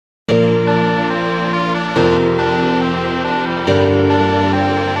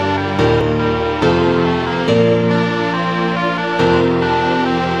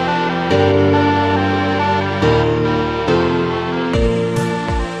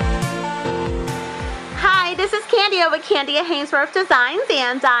Kandia with Kandia Haynesworth Designs,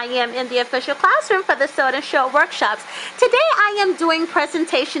 and I am in the official classroom for the Sew and Show workshops. Today I am doing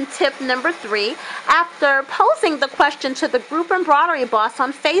presentation tip number 3 after posing the question to the group Embroidery Boss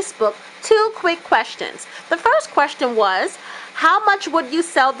on Facebook. 2 quick questions. The first question was, how much would you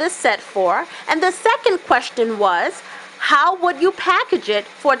sell this set for? And the second question was, how would you package it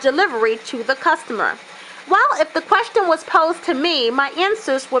for delivery to the customer? Well, if the question was posed to me, my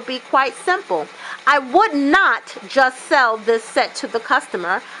answers would be quite simple. I would not just sell this set to the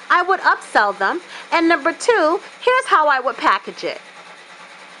customer. I would upsell them. And number 2, here's how I would package it.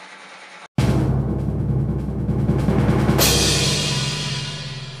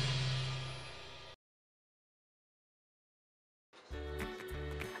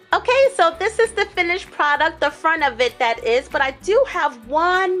 Okay, so this is the finished product, the front of it that is, but I do have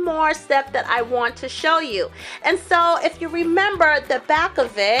one more step that I want to show you. And so if you remember the back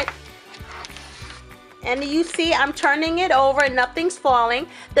of it, and you see I'm turning it over and nothing's falling,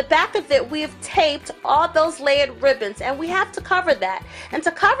 the back of it we've taped all those layered ribbons, and we have to cover that. And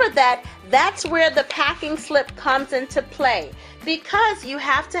to cover that, that's where the packing slip comes into play, because you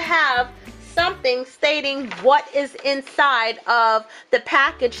have to have something stating what is inside of the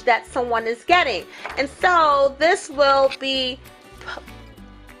package that someone is getting. And so this will be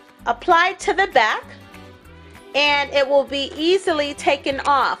applied to the back, and it will be easily taken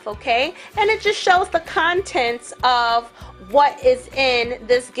off, okay? And it just shows the contents of what is in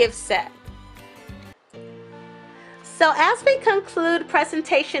this gift set. So as we conclude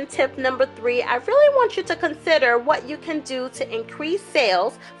presentation tip number 3, I really want you to consider what you can do to increase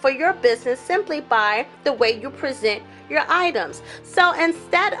sales for your business simply by the way you present your items. So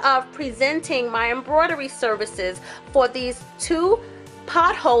instead of presenting my embroidery services for these 2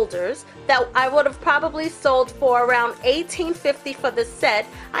 pot holders that I would have probably sold for around $18.50 for the set,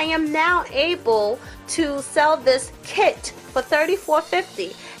 I am now able to sell this kit for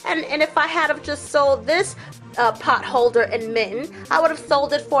 $34.50. And if I had have just sold this pot holder and mitten, I would have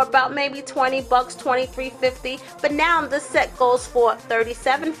sold it for about maybe $20, $23.50, but now this set goes for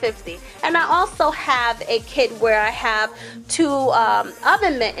 $37.50. And I also have a kit where I have 2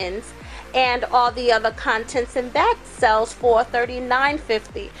 oven mittens and all the other contents, and that sells for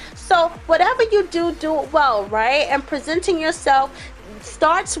 $39.50. So whatever you do, do it well, right? And presenting yourself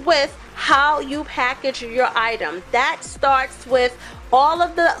starts with how you package your item. That starts with all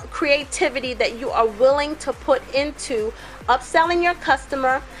of the creativity that you are willing to put into upselling your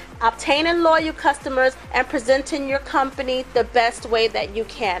customer, obtaining loyal customers, and presenting your company the best way that you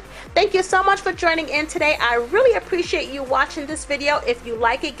can. Thank you so much for joining in today. I really appreciate you watching this video. If you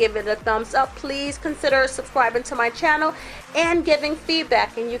like it, give it a thumbs up. Please consider subscribing to my channel and giving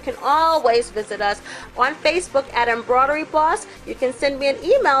feedback. And you can always visit us on Facebook at Embroidery Boss. You can send me an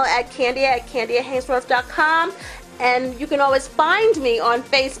email at Kandia@KandiaHaynesworth.com. And you can always find me on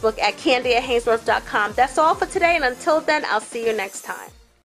Facebook at Kandia@Haynesworth.com. That's all for today, and until then, I'll see you next time.